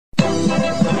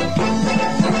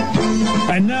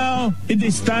And now, it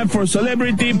is time for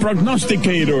Celebrity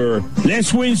Prognosticator.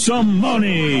 Let's win some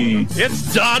money.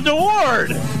 It's Don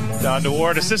DeWard. Don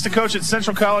DeWard, assistant coach at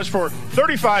Central College for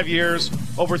 35 years,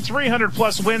 over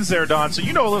 300-plus wins there, Don. So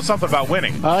you know a little something about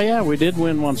winning. Oh, yeah, we did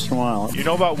win once in a while. You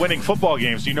know about winning football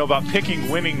games. You know about picking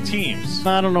winning teams.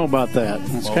 I don't know about that.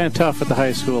 It's kind of tough at the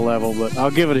high school level, but I'll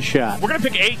give it a shot. We're going to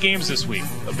pick 8 games this week.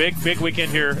 A big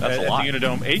weekend here at the UNI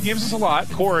Dome. 8 games is a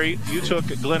lot. Corey, you took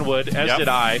Glenwood, as did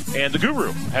I, and the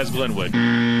Guru has Glenwood.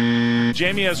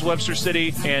 Jamie has Webster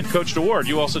City, and Coach DeWard,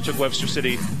 you also took Webster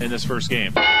City in this first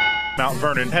game. Mount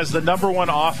Vernon has the #1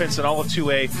 offense in all of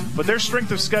 2A, but their strength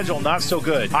of schedule not so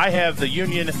good. I have the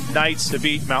Union Knights to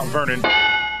beat Mount Vernon.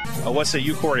 What say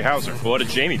you, Corey Hauser? What did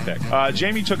Jamie pick?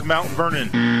 Jamie took Mount Vernon.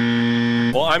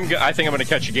 Well, I think I'm going to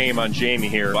catch a game on Jamie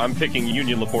here. I'm picking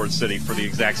Union LaPorte City for the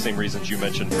exact same reasons you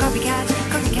mentioned.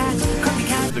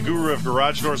 The Guru of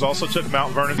Garage Doors also took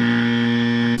Mount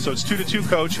Vernon. So it's 2-2,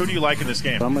 Coach. Who do you like in this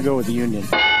game? I'm going to go with the Union.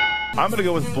 I'm going to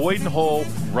go with Boyden Hull,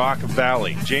 Rock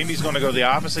Valley. Jamie's going to go the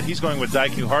opposite. He's going with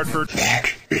Dyke New Hartford.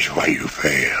 That is why you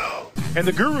fail. And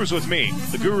the Guru's with me.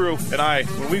 The Guru and I,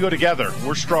 when we go together,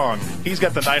 we're strong. He's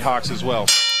got the Nighthawks as well.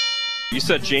 You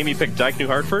said Jamie picked Dyke New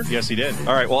Hartford? Yes, he did.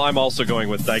 All right, well, I'm also going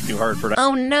with Dyke New Hartford.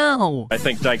 Oh, no. I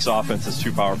think Dyke's offense is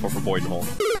too powerful for Boyden Hull.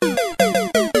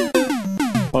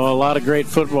 Well, a lot of great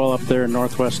football up there in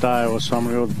northwest Iowa, so I'm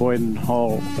going to go with Boyden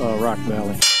Hull, Rock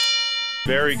Valley.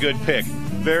 Very good pick.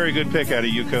 Very good pick out of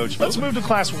you, Coach. Let's move to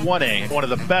Class 1A, one of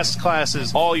the best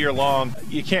classes all year long.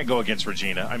 You can't go against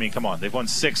Regina. I mean, come on. They've won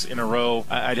 6 in a row.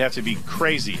 I'd have to be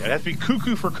crazy. I'd have to be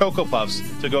cuckoo for Cocoa Puffs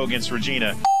to go against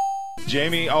Regina.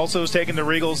 Jamie also is taking the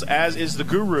Regals, as is the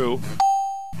Guru.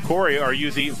 Corey, are you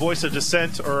the voice of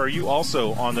dissent, or are you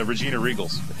also on the Regina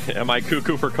Regals? Am I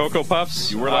cuckoo for Cocoa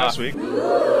Puffs? You were last week.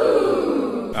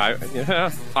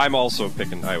 I'm also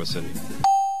picking Iowa City.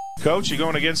 Coach, you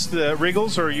going against the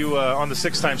Regals, or are you on the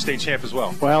 6-time state champ as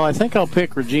well? Well, I think I'll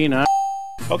pick Regina.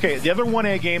 Okay, the other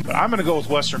 1A game, I'm going to go with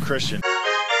Western Christian.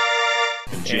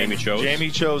 And Jamie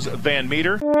chose Van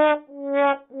Meter.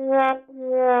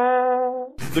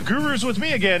 The Guru's with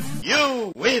me again.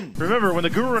 You win. Remember, when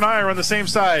the Guru and I are on the same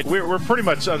side, we're pretty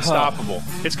much unstoppable.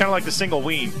 It's kind of like the single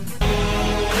ween.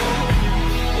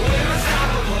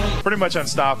 Pretty much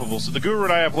unstoppable. So the Guru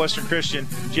and I have Western Christian.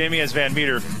 Jamie has Van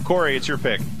Meter. Corey, it's your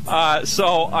pick.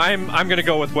 So I'm going to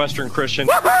go with Western Christian.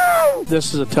 Woo-hoo!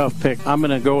 This is a tough pick. I'm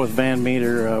going to go with Van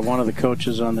Meter. One of the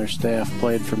coaches on their staff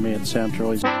played for me at Central.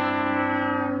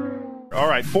 All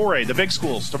right, 4A, the big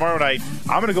schools. Tomorrow night,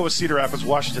 I'm going to go with Cedar Rapids,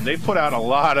 Washington. They've put out a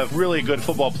lot of really good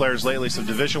football players lately, some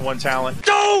Division I talent.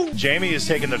 Go! Jamie is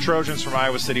taking the Trojans from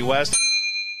Iowa City West.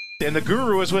 And the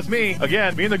Guru is with me.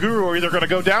 Again, me and the Guru are either going to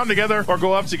go down together or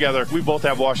go up together. We both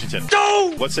have Washington.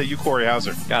 Go! What say you, Corey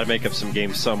Hauser? Got to make up some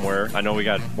games somewhere. I know we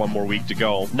got one more week to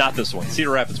go. Not this one. Cedar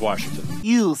Rapids, Washington.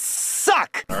 You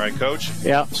suck! All right, Coach.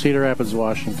 Yeah, Cedar Rapids,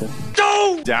 Washington.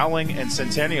 Go! Dowling and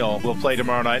Centennial will play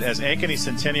tomorrow night as Ankeny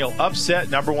Centennial upset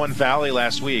 #1 Valley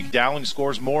last week. Dowling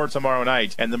scores more tomorrow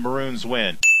night, and the Maroons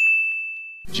win.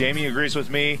 Jamie agrees with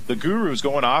me. The Guru's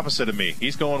going opposite of me.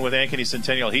 He's going with Ankeny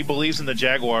Centennial. He believes in the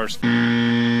Jaguars.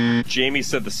 Jamie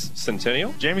said the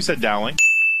Centennial? Jamie said Dowling.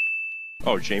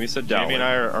 Oh, Jamie said Dowling. Jamie and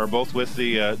I are both with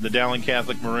the Dowling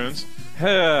Catholic Maroons.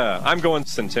 I'm going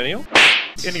Centennial.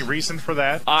 Any reason for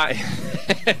that?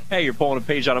 Hey, you're pulling a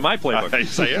page out of my playbook.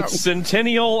 Yes, I am.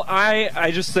 Centennial,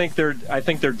 I just think their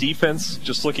defense,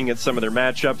 just looking at some of their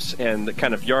matchups and the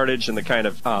kind of yardage and the kind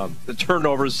of the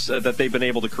turnovers that they've been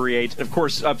able to create. And of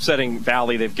course, upsetting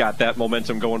Valley, they've got that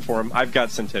momentum going for them. I've got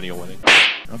Centennial winning.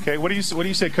 Okay, what do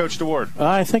you say, Coach DeWard?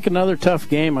 I think another tough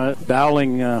game.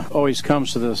 Dowling always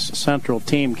comes to this Central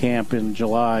team camp in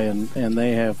July, and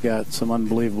they have got some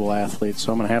unbelievable athletes,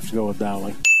 so I'm going to have to go with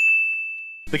Dowling.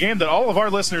 The game that all of our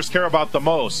listeners care about the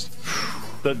most.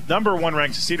 The #1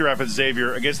 ranked Cedar Rapids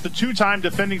Xavier against the 2-time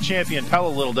defending champion Pella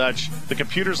Little Dutch. The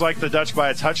computers like the Dutch by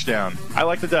a touchdown. I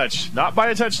like the Dutch, not by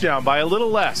a touchdown, by a little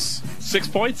less. 6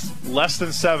 points? Less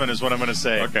than 7 is what I'm going to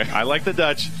say. Okay. I like the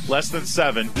Dutch, less than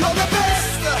 7. You're the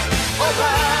best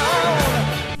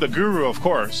around. The Guru, of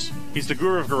course. He's the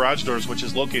Guru of Garage Doors, which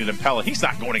is located in Pella. He's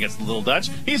not going against the Little Dutch.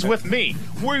 He's with me.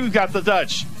 We've got the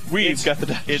Dutch. We've got the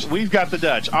Dutch. We've got the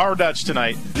Dutch. Our Dutch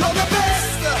tonight. You're the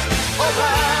best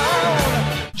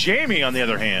around. Jamie, on the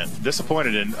other hand,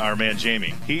 disappointed in our man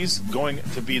Jamie. He's going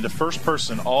to be the first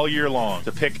person all year long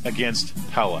to pick against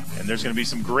Pella. And there's going to be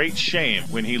some great shame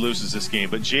when he loses this game.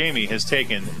 But Jamie has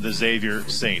taken the Xavier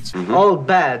Saints. Mm-hmm. All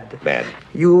bad. Bad.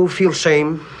 You feel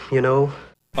shame, you know.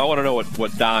 I want to know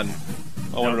what Don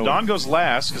No, Don goes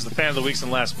last because the fan of the week's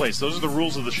in last place. Those are the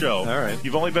rules of the show. All right.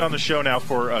 You've only been on the show now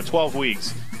for 12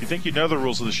 weeks. You think you know the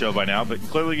rules of the show by now, but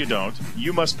clearly you don't.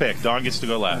 You must pick. Don gets to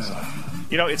go last.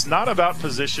 It's not about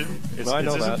position. This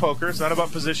isn't poker. It's not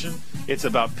about position. It's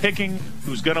about picking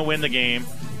who's going to win the game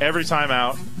every time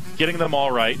out, getting them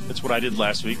all right. That's what I did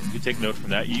last week. You can take note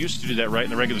from that. You used to do that right in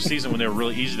the regular season when they were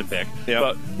really easy to pick. Yep.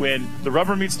 But when the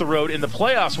rubber meets the road in the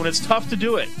playoffs, when it's tough to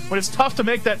do it, when it's tough to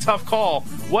make that tough call,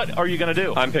 what are you going to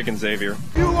do? I'm picking Xavier.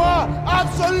 You are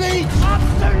obsolete!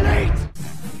 Obsolete!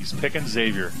 He's picking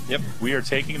Xavier. Yep. We are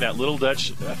taking that Little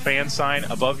Dutch fan sign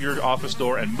above your office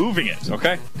door and moving it.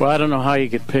 Okay. Well, I don't know how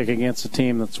you could pick against a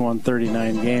team that's won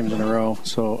 39 games in a row.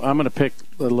 So I'm going to pick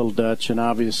the Little Dutch, and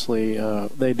obviously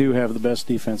they do have the best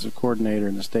defensive coordinator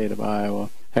in the state of Iowa.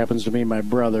 Happens to be my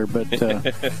brother, but you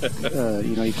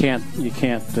can't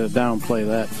downplay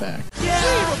that fact.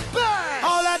 Yeah!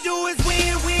 All I do is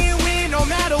win, no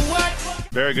matter what.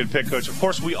 Very good pick, Coach. Of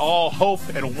course, we all hope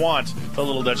and want the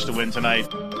Little Dutch to win tonight.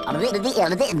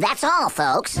 That's all,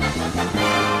 folks.